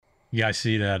You guys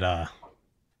see that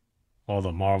all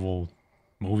the Marvel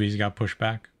movies got pushed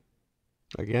back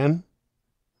Again?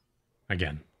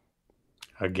 again?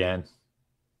 Again.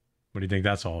 What do you think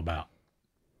that's all about?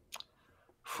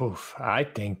 Oof, I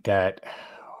think that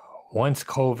once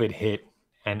COVID hit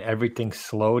and everything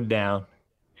slowed down,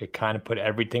 it kind of put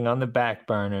everything on the back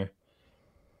burner.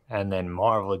 And then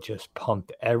Marvel just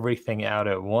pumped everything out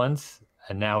at once.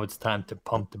 And now it's time to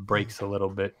pump the brakes a little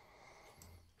bit.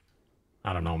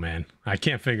 I don't know, man. I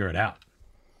can't figure it out.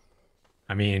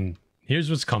 I mean, here's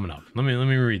what's coming up. Let me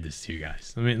read this to you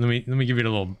guys. Let me give you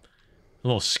a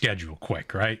little schedule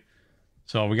quick, right?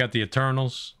 So we got the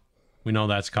Eternals. We know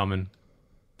that's coming.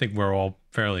 I think we're all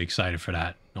fairly excited for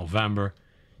that. November.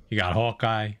 You got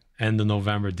Hawkeye, end of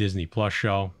November, Disney Plus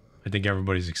show. I think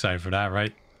everybody's excited for that,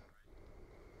 right?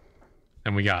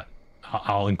 And we got,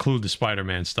 I'll include the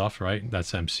Spider-Man stuff, right?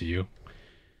 That's MCU.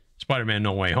 Spider-Man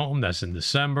No Way Home, that's in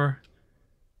December.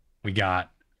 We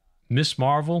got Miss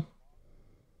Marvel,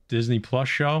 Disney Plus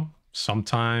show,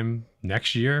 sometime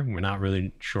next year. We're not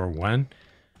really sure when.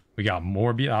 We got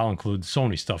Morbius. I'll include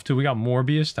Sony stuff too. We got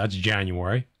Morbius. That's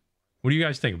January. What do you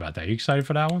guys think about that? You excited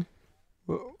for that one?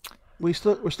 Well, we're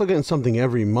still getting something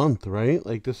every month, right?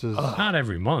 Like this is not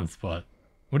every month, but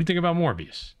what do you think about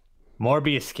Morbius?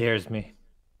 Morbius scares me.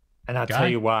 And I'll tell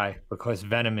you why. Because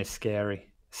Venom is scary.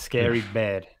 Scary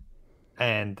bad.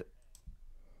 And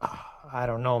I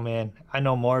don't know, man. I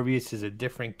know Morbius is a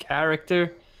different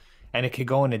character and it could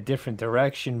go in a different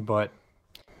direction, but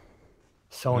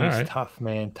Sony's tough,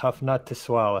 man. Tough nut to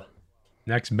swallow.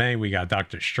 Next May, we got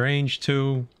Doctor Strange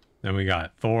 2. Then we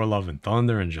got Thor Love and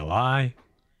Thunder in July.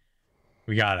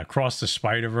 We got Across the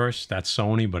Spider-Verse. That's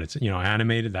Sony, but it's,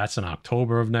 animated. That's in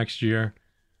October of next year.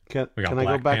 Can I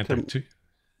go back to 2.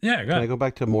 Yeah, go ahead. Can I go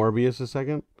back to Morbius a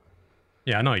second?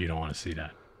 Yeah, I know you don't want to see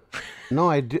that. No,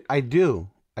 I do.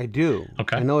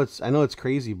 Okay. I know it's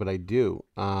crazy, but I do.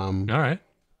 All right.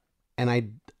 And I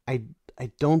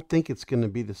don't think it's going to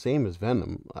be the same as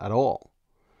Venom at all.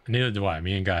 Neither do I.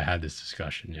 Me and Guy had this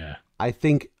discussion. Yeah. I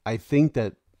think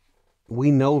that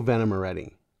we know Venom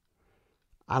already.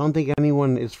 I don't think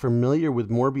anyone is familiar with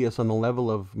Morbius on the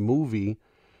level of movie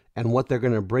and what they're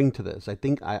going to bring to this. I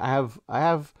think I'm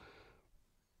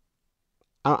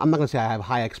not going to say I have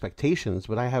high expectations,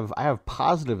 but I have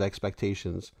positive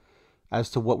expectations as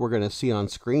to what we're going to see on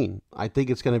screen. I think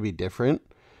it's going to be different.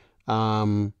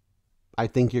 I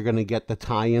think you're going to get the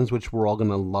tie-ins, which we're all going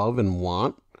to love and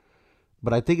want.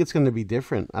 But I think it's going to be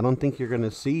different. I don't think you're going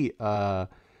to see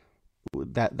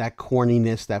that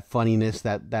corniness, that funniness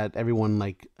that everyone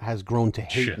like has grown to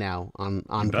hate now on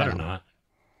you better Venom. Not.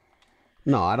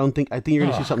 No, I don't think. I think you're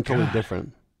going to see something totally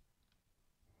different.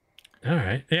 All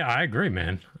right. Yeah, I agree,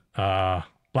 man.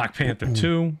 Black Panther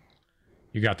 2.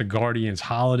 You got the Guardians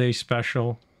holiday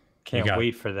special. Can't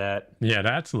wait for that. Yeah,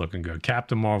 that's looking good.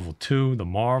 Captain Marvel 2, The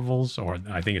Marvels, or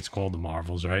I think it's called The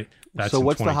Marvels, right? That's in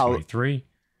 2023.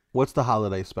 What's the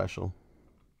holiday special?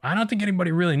 I don't think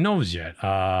anybody really knows yet.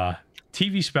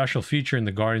 TV special featuring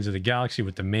the Guardians of the Galaxy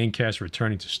with the main cast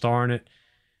returning to star in it.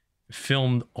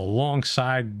 Filmed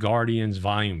alongside Guardians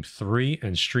Volume 3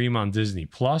 and stream on Disney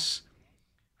Plus.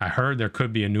 I heard there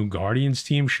could be a new Guardians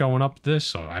team showing up this,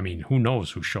 so I mean, who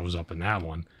knows who shows up in that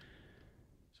one.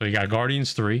 So you got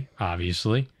Guardians 3,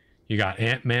 obviously. You got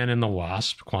Ant-Man and the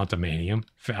Wasp, Quantumanium,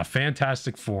 a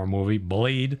Fantastic Four movie,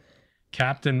 Blade,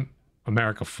 Captain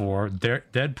America 4,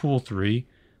 Deadpool 3.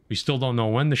 We still don't know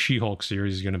when the She-Hulk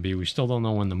series is going to be. We still don't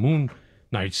know when the Moon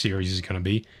Knight series is going to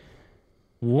be.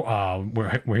 We're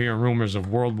hearing rumors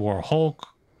of World War Hulk.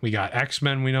 We got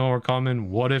X-Men we know are coming.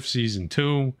 What If Season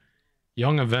 2.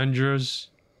 Young Avengers.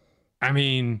 I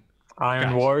mean...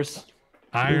 Iron Wars.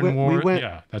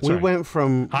 Yeah, that's right. We went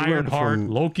from... Ironheart,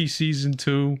 Loki Season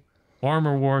 2,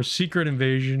 Armor Wars, Secret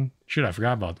Invasion. Shit, I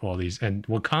forgot about all these. And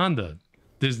Wakanda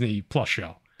Disney Plus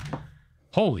show.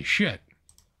 Holy shit.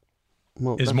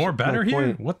 Well, is more better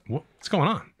here? What's going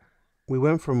on? We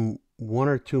went from 1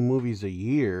 or 2 movies a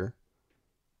year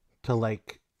to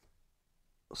like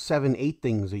 7, 8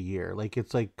 things a year. Like,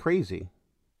 it's like crazy.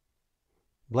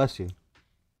 Bless you.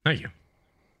 Thank you.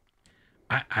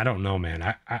 I don't know,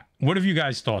 man. What have you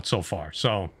guys thought so far?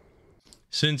 So,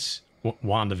 since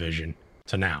WandaVision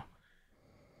to now,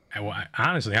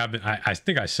 honestly, I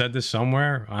think I said this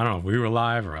somewhere. I don't know if we were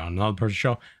live or on another person's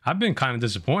show. I've been kind of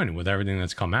disappointed with everything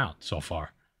that's come out so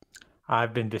far.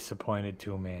 I've been disappointed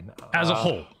too, man. As a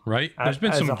whole, right? There's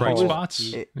been some bright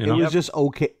spots. It was just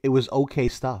okay. It was okay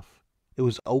stuff. It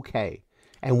was okay.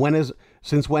 And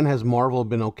since when has Marvel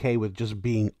been okay with just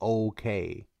being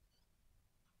okay?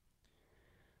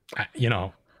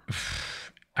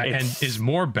 And is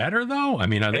more better though? I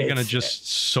mean, are they going to just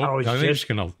soak? Are they just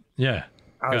going to Yeah.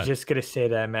 I was just gonna say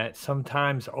that, Matt.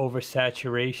 Sometimes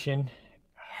oversaturation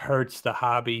hurts the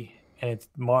hobby, and it's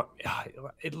more.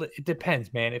 It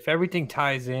depends, man. If everything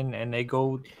ties in and they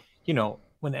go,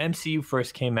 when the MCU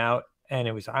first came out and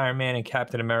it was Iron Man and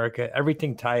Captain America,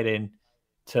 everything tied in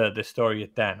to the story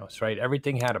of Thanos, right?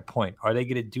 Everything had a point. Are they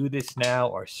gonna do this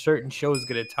now? Are certain shows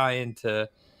gonna tie into,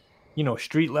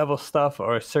 street level stuff,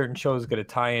 or are certain shows gonna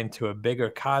tie into a bigger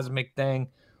cosmic thing?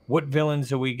 What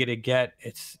villains are we gonna get?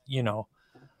 It's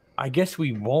I guess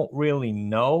we won't really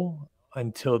know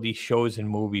until these shows and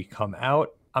movie come out.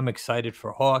 I'm excited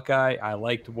for Hawkeye. I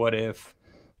liked What If.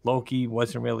 Loki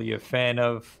wasn't really a fan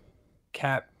of.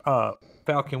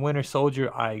 Falcon Winter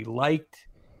Soldier I liked.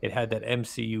 It had that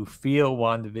MCU feel.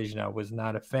 WandaVision I was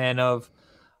not a fan of.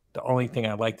 The only thing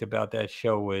I liked about that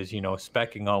show was,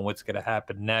 specking on what's going to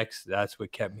happen next. That's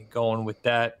what kept me going with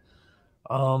that.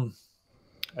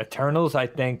 Eternals, I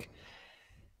think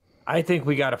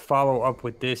we got to follow up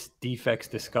with this defects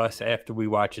discuss after we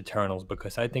watch Eternals,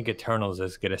 because I think Eternals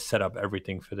is going to set up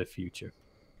everything for the future.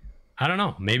 I don't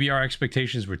know. Maybe our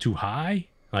expectations were too high.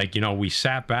 Like, we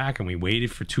sat back and we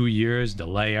waited for 2 years,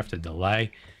 delay after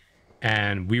delay,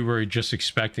 and we were just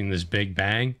expecting this big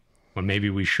bang when maybe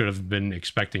we should have been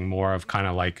expecting more of kind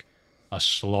of like a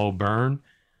slow burn.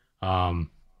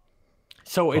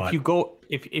 So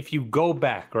if you go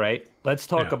back, right? Let's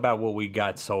talk about what we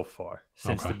got so far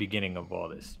since the beginning of all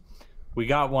this. We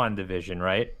got WandaVision,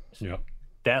 right? Yep.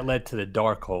 That led to the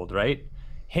Darkhold, right?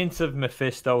 Hints of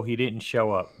Mephisto, he didn't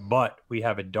show up, but we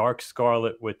have a Dark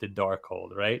Scarlet with the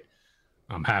Darkhold, right?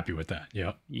 I'm happy with that.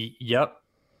 Yep. Yep.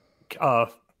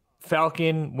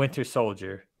 Falcon, Winter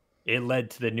Soldier. It led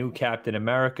to the new Captain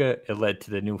America. It led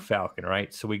to the new Falcon,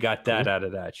 right? So we got that out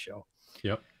of that show.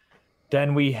 Yep.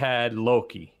 Then we had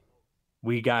Loki.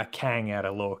 We got Kang out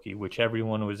of Loki, which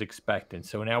everyone was expecting.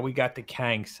 So now we got the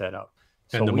Kang set up.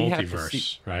 So and the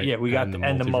multiverse, right? Yeah, we got the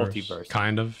multiverse.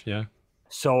 Kind of, yeah.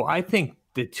 So I think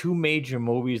the two major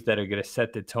movies that are going to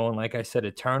set the tone, like I said,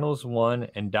 Eternals 1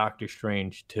 and Doctor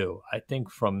Strange 2. I think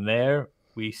from there,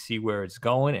 we see where it's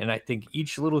going. And I think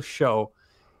each little show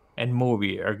and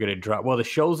movie are going to drop. Well, the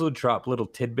shows will drop little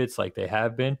tidbits like they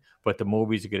have been, but the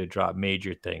movies are going to drop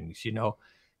major things,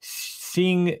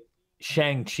 Seeing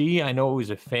Shang-Chi, I know it was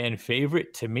a fan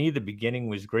favorite. To me, the beginning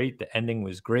was great. The ending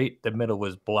was great. The middle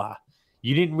was blah.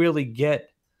 You didn't really get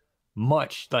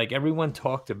much. Like, everyone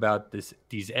talked about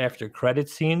these after credit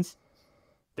scenes.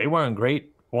 They weren't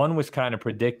great. One was kind of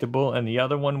predictable, and the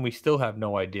other one, we still have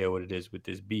no idea what it is with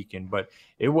this beacon, but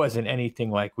it wasn't anything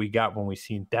like we got when we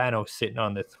seen Thanos sitting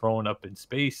on the throne up in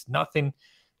space. Nothing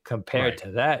compared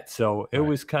to that. So it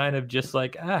was kind of just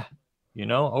like,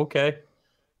 okay.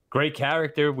 Great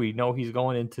character. We know he's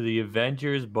going into the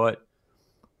Avengers, but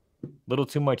a little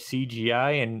too much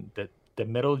CGI, and the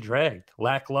middle dragged.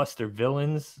 Lackluster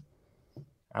villains.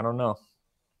 I don't know.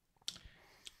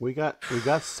 We got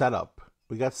set up.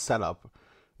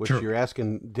 Which you're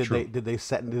asking, did they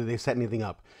set anything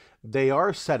up? They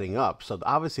are setting up. So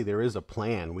obviously there is a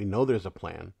plan. We know there's a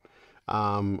plan.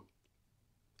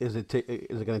 Is it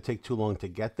going to take too long to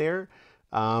get there?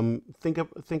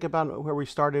 Think about where we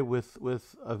started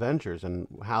with Avengers and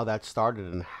how that started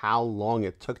and how long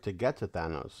it took to get to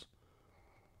Thanos.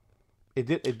 It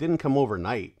didn't come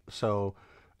overnight. So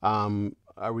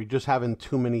are we just having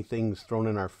too many things thrown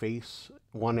in our face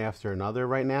one after another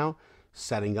right now,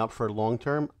 setting up for long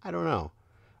term? I don't know.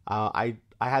 I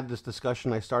had this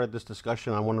discussion. I started this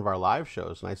discussion on one of our live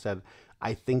shows, and I said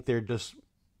I think they're just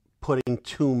putting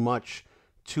too much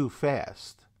too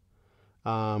fast.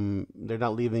 They're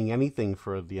not leaving anything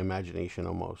for the imagination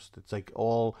almost. It's like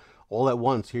all at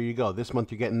once. Here you go. This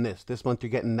month you're getting this. This month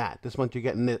you're getting that. This month you're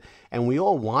getting this. And we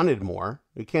all wanted more.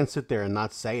 We can't sit there and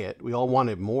not say it. We all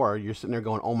wanted more. You're sitting there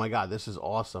going, oh my God, this is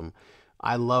awesome.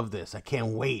 I love this. I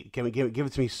can't wait. Give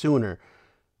it to me sooner.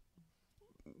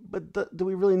 But do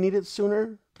we really need it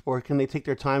sooner? Or can they take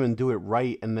their time and do it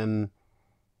right and then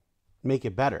make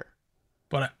it better?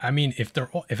 But I mean, if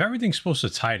everything's supposed to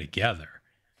tie together,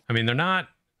 I mean, they're not.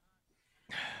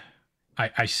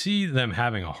 I see them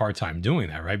having a hard time doing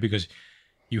that, right? Because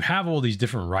you have all these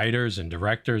different writers and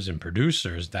directors and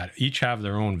producers that each have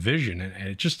their own vision, and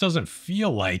it just doesn't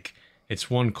feel like it's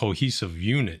one cohesive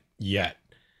unit yet.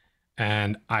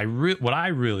 And what I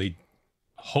really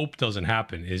hope doesn't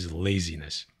happen is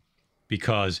laziness,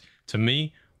 because to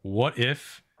me, What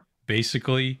If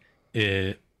basically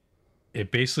it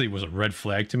basically was a red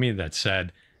flag to me that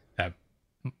said that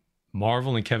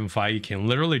Marvel and Kevin Feige can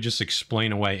literally just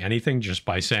explain away anything just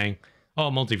by saying, "Oh,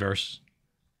 multiverse."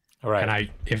 All right. And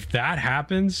if that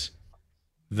happens,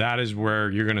 that is where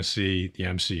you're going to see the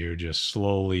MCU just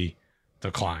slowly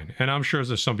decline. And I'm sure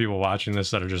there's some people watching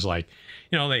this that are just like,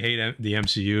 you know, they hate the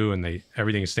MCU and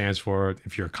everything it stands for.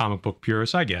 If you're a comic book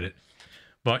purist, I get it.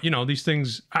 But, you know, these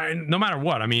things, no matter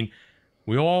what, I mean,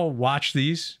 we all watch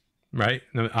these, right?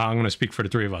 I'm going to speak for the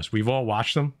three of us. We've all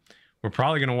watched them. We're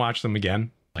probably going to watch them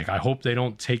again. Like, I hope they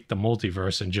don't take the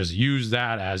multiverse and just use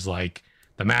that as like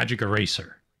the magic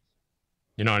eraser.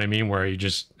 You know what I mean? Where you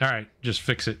just, all right, just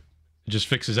fix it. It just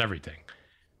fixes everything.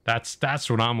 That's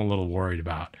what I'm a little worried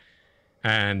about.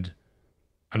 And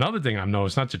another thing I've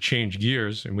noticed, not to change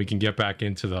gears, and we can get back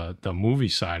into the movie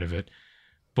side of it,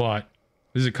 but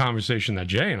this is a conversation that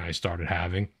Jay and I started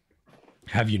having.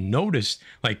 Have you noticed,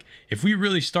 like, if we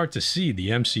really start to see the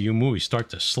MCU movies start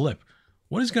to slip,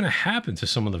 what is going to happen to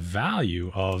some of the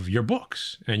value of your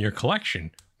books and your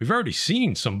collection? We've already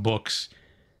seen some books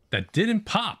that didn't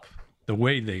pop the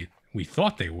way we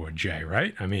thought they would, Jay,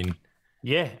 right? I mean...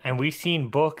 Yeah, and we've seen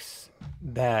books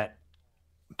that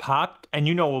popped, and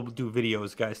you know we'll do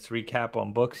videos, guys, to recap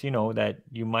on books, you know, that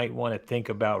you might want to think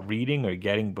about reading or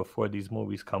getting before these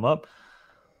movies come up.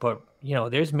 But, you know,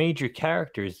 there's major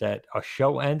characters that a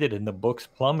show ended and the books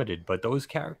plummeted, but those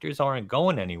characters aren't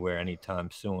going anywhere anytime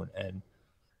soon. And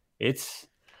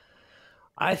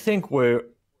I think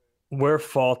we're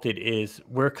faulted is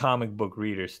we're comic book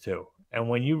readers too. And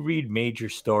when you read major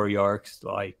story arcs,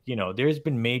 like, you know, there's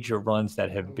been major runs that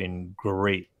have been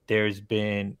great. There's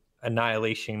been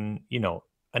Annihilation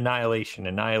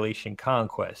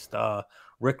Conquest,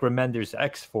 Rick Remender's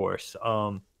X-Force,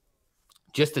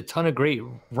 just a ton of great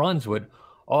runs with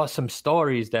awesome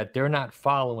stories that they're not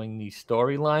following these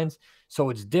storylines. So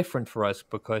it's different for us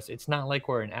because it's not like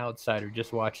we're an outsider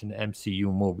just watching the MCU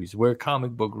movies. We're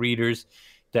comic book readers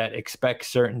that expect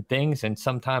certain things, and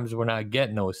sometimes we're not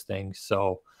getting those things.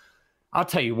 So I'll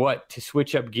tell you what, to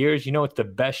switch up gears, you know what the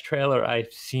best trailer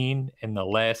I've seen in the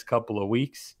last couple of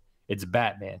weeks? It's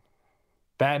Batman.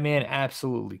 Batman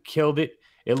absolutely killed it.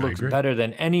 It looks better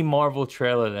than any Marvel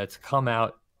trailer that's come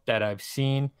out that I've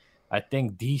seen. I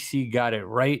think DC got it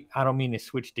right. I don't mean to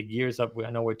switch the gears up. I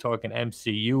know we're talking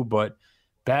MCU, but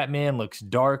Batman looks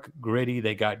dark, gritty.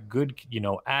 They got good, you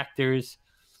know, actors.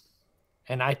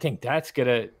 And I think that's going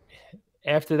to,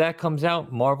 after that comes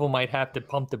out, Marvel might have to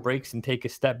pump the brakes and take a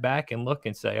step back and look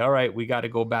and say, all right, we got to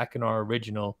go back in our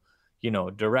original, you know,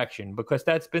 direction. Because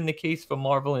that's been the case for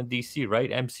Marvel and DC, right?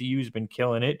 MCU's been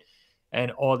killing it.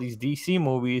 And all these DC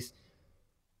movies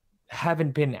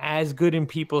haven't been as good in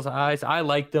people's eyes. I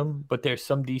like them, but there's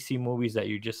some DC movies that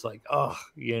you're just like, oh,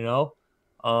 you know?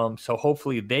 So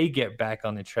hopefully they get back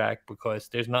on the track because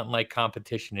there's nothing like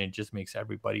competition and it just makes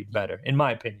everybody better, in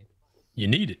my opinion. You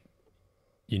need it.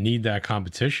 You need that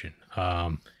competition.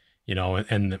 You know,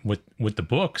 and with the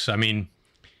books, I mean,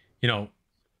 you know,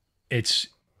 it's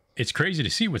crazy to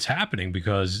see what's happening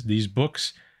because these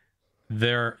books,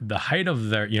 they're the height of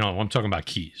their, you know, I'm talking about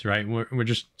keys, right? We're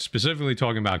just specifically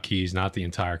talking about keys, not the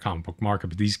entire comic book market,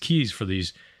 but these keys for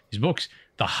these books,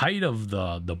 the height of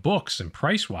the books and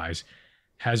price wise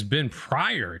has been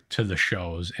prior to the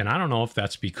shows. And I don't know if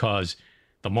that's because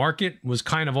the market was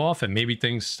kind of off and maybe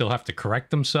things still have to correct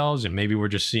themselves. And maybe we're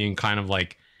just seeing kind of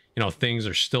like, you know, things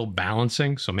are still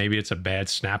balancing. So maybe it's a bad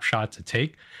snapshot to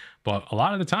take. But a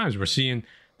lot of the times we're seeing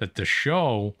that the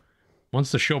show,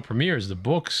 once the show premieres, the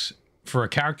books for a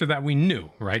character that we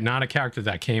knew, right? Not a character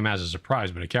that came as a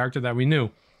surprise, but a character that we knew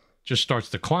just starts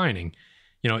declining.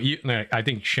 You know, I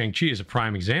think Shang-Chi is a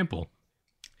prime example.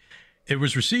 It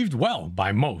was received well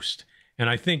by most. And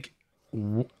I think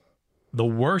the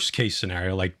worst case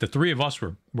scenario, like the three of us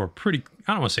were pretty,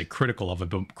 I don't want to say critical of it,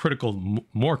 but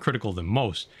more critical than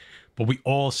most. But we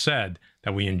all said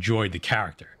that we enjoyed the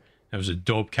character. It was a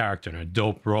dope character and a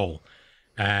dope role.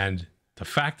 And the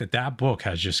fact that that book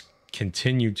has just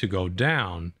continued to go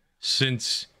down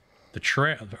since the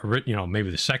trailer, you know, maybe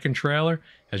the second trailer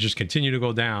has just continued to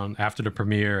go down after the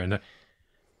premiere. And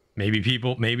maybe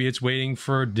it's waiting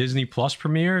for Disney Plus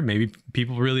premiere. Maybe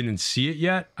people really didn't see it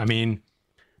yet. I mean,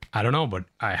 I don't know, but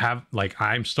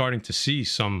I'm starting to see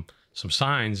some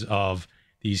signs of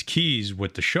these keys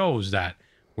with the shows that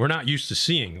we're not used to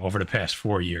seeing over the past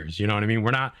 4 years. You know what I mean?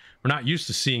 We're not used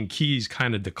to seeing keys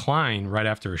kind of decline right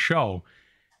after a show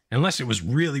unless it was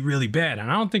really, really bad.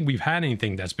 And I don't think we've had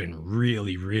anything that's been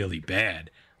really, really bad.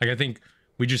 Like, I think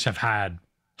we just have had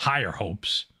higher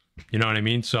hopes. You know what I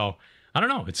mean? So I don't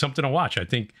know. It's something to watch. I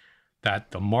think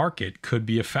that the market could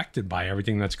be affected by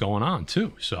everything that's going on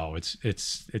too. So it's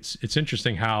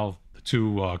interesting how the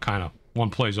two kind of one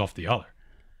plays off the other.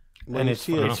 When you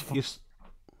see it,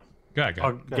 go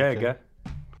ahead.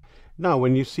 No,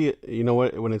 when you see it, you know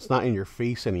what? When it's not in your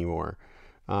face anymore.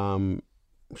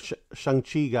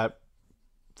 Shang-Chi got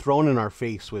thrown in our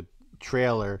face with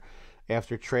trailer,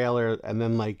 after trailer, and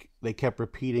then like they kept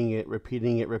repeating it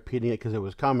because it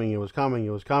was coming,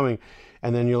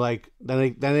 and then you're like,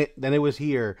 then it was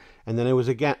here, and then it was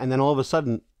again, and then all of a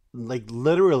sudden, like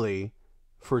literally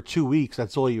for 2 weeks,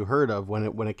 that's all you heard of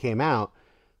when it came out.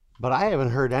 But I haven't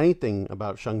heard anything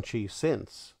about Shang-Chi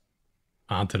since.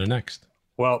 On to the next.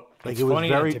 Well, like it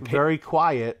was very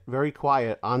quiet, very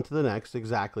quiet. On to the next,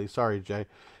 exactly. Sorry, Jay,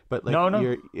 but like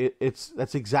no.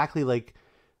 That's exactly like.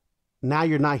 Now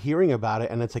you're not hearing about it,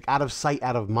 and it's like out of sight,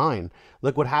 out of mind.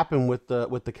 Look what happened with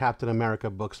the Captain America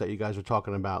books that you guys were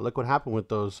talking about. Look what happened with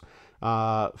those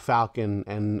Falcon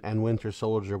and Winter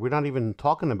Soldier. We're not even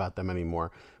talking about them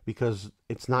anymore because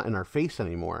it's not in our face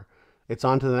anymore. It's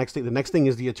on to the next thing. The next thing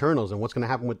is the Eternals, and what's going to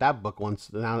happen with that book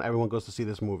once now everyone goes to see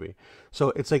this movie. So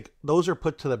it's like those are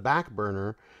put to the back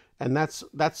burner, and that's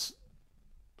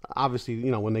obviously, you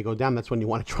know, when they go down, that's when you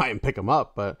want to try and pick them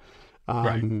up. But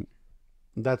Right.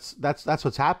 That's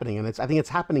what's happening, and I think it's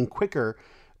happening quicker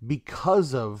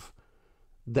because of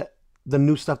the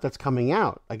new stuff that's coming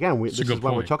out. Again, this is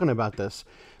why we're talking about this.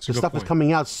 The stuff is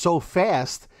coming out so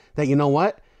fast that, you know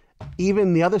what,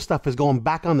 even the other stuff is going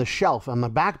back on the shelf, on the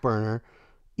back burner,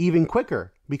 even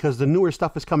quicker because the newer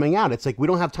stuff is coming out. It's like we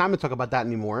don't have time to talk about that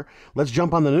anymore. Let's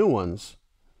jump on the new ones.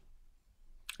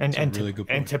 And to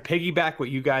piggyback what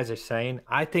you guys are saying,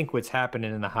 I think what's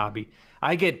happening in the hobby,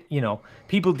 I get, you know,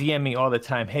 people DM me all the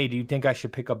time, hey, do you think I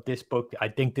should pick up this book? I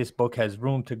think this book has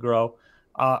room to grow.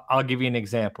 I'll give you an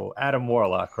example. Adam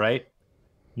Warlock, right?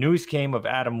 News came of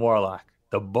Adam Warlock.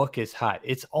 The book is hot.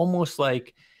 It's almost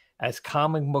like as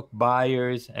comic book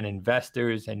buyers and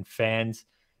investors and fans,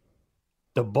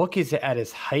 the book is at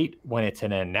its height when it's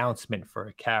an announcement for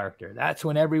a character. That's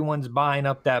when everyone's buying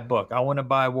up that book. I want to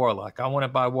buy Warlock. I want to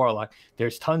buy Warlock.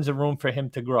 There's tons of room for him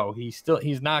to grow. He's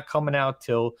not coming out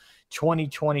till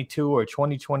 2022 or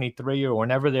 2023 or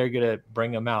whenever they're going to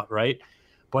bring him out, right?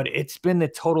 But it's been the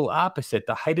total opposite.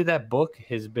 The height of that book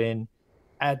has been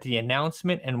at the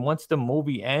announcement, and once the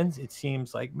movie ends, it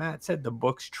seems like Matt said the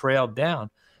book's trailed down.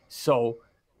 So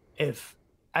if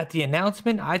at the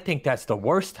announcement, I think that's the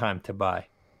worst time to buy.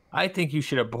 I think you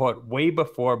should have bought way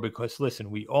before because, listen,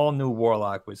 we all knew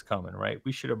Warlock was coming, right?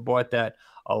 We should have bought that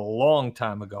a long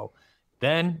time ago.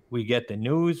 Then we get the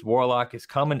news, Warlock is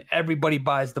coming. Everybody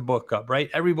buys the book up, right?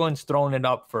 Everyone's throwing it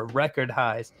up for record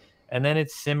highs. And then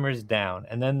it simmers down.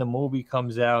 And then the movie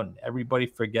comes out and everybody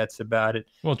forgets about it.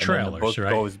 Well, trailers, and the book right?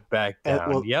 goes back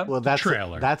down. Well, that's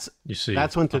trailer. That's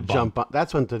when to jump on.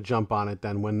 That's when to jump on it.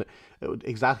 Then when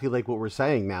exactly like what we're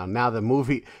saying now. Now the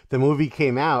movie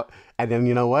came out, and then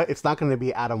you know what? It's not going to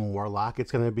be Adam Warlock.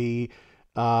 It's going to be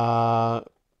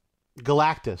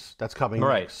Galactus that's coming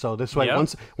right next. So this way,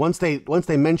 once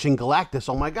they mention Galactus,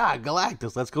 oh my God,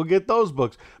 Galactus, let's go get those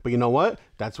books. But you know what?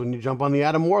 That's when you jump on the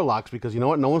Adam Warlocks because you know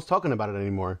what? No one's talking about it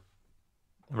anymore.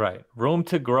 Right. Room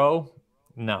to grow?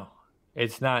 No,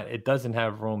 it's not. It doesn't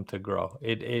have room to grow.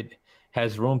 It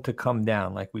has room to come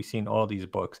down, like we've seen all these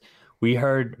books. We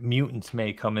heard mutants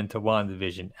may come into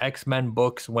WandaVision. X-Men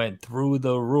books went through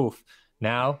the roof.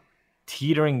 Now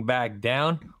teetering back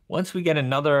down. Once we get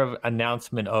another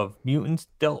announcement of mutants,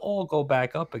 they'll all go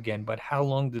back up again. But how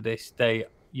long do they stay?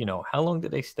 You know, how long do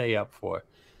they stay up for?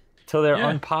 Till they're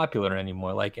unpopular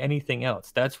anymore, like anything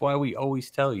else. That's why we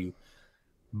always tell you,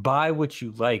 buy what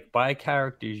you like, buy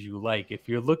characters you like. If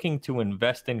you're looking to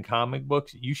invest in comic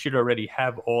books, you should already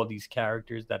have all these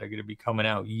characters that are going to be coming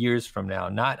out years from now,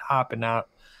 not hopping on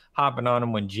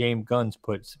them when James Gunn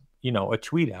puts, you know, a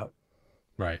tweet out.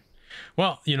 Right.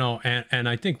 Well, you know, and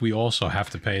I think we also have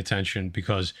to pay attention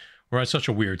because we're at such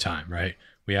a weird time, right?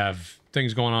 We have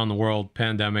things going on in the world,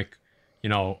 pandemic, you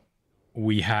know,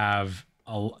 we have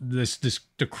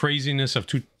the craziness of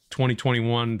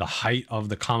 2021, the height of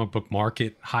the comic book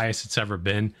market, highest it's ever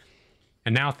been.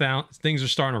 And now things are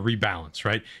starting to rebalance,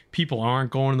 right? People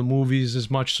aren't going to the movies as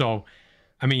much. So,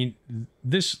 I mean,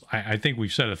 I think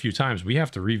we've said it a few times, we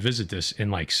have to revisit this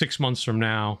in like 6 months from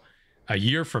now, a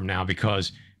year from now,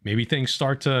 because maybe things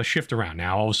start to shift around.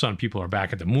 Now, all of a sudden, people are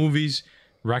back at the movies,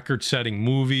 record-setting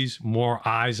movies, more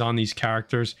eyes on these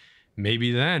characters.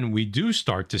 Maybe then we do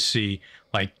start to see,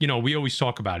 like, you know, we always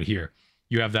talk about it here.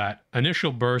 You have that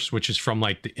initial burst, which is from,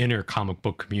 like, the inner comic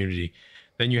book community.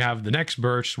 Then you have the next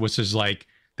burst, which is, like,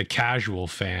 the casual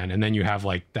fan. And then you have,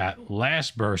 like, that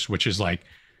last burst, which is, like,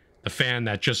 the fan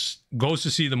that just goes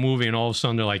to see the movie and all of a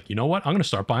sudden they're like, you know what? I'm going to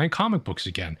start buying comic books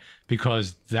again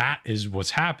because that is what's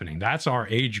happening. That's our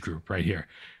age group right here,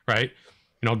 right?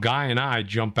 You know, Guy and I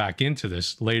jumped back into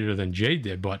this later than Jay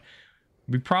did, but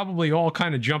we probably all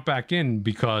kind of jumped back in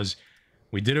because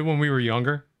we did it when we were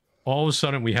younger. All of a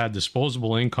sudden we had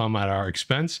disposable income at our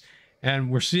expense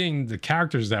And we're seeing the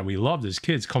characters that we loved as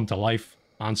kids come to life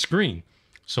on screen.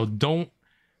 So don't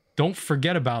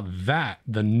forget about that.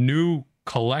 The new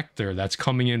collector that's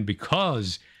coming in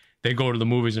because they go to the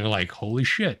movies and they're like, holy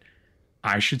shit,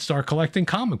 I should start collecting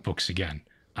comic books again.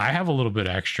 I have a little bit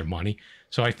of extra money.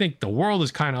 So I think the world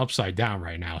is kind of upside down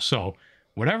right now. So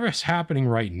whatever is happening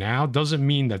right now doesn't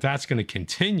mean that that's going to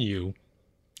continue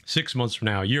 6 months from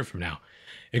now, a year from now.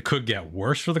 It could get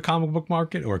worse for the comic book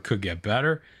market, or it could get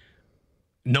better.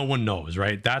 No one knows,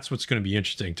 right? That's what's going to be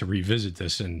interesting to revisit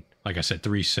this in, like I said,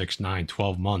 3, 6, 9,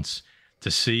 12 months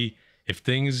to see if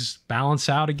things balance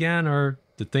out again, or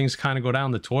did things kind of go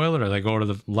down the toilet, or they go to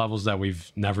the levels that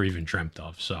we've never even dreamt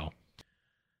of. So,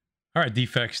 all right,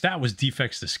 Defects, that was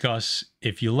Defects Discuss.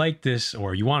 If you like this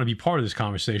or you want to be part of this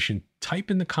conversation, type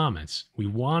in the comments. We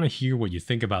want to hear what you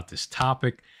think about this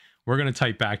topic. We're going to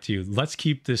type back to you. Let's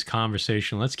keep this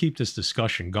conversation. Let's keep this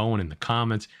discussion going in the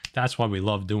comments. That's why we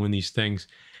love doing these things.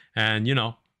 And, you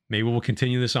know, maybe we'll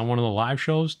continue this on one of the live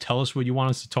shows. Tell us what you want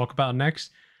us to talk about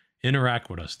next. Interact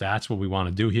with us. That's what we want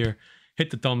to do here. Hit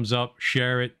the thumbs up,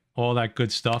 share it, all that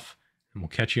good stuff. And we'll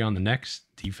catch you on the next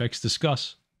Defects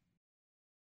Discuss.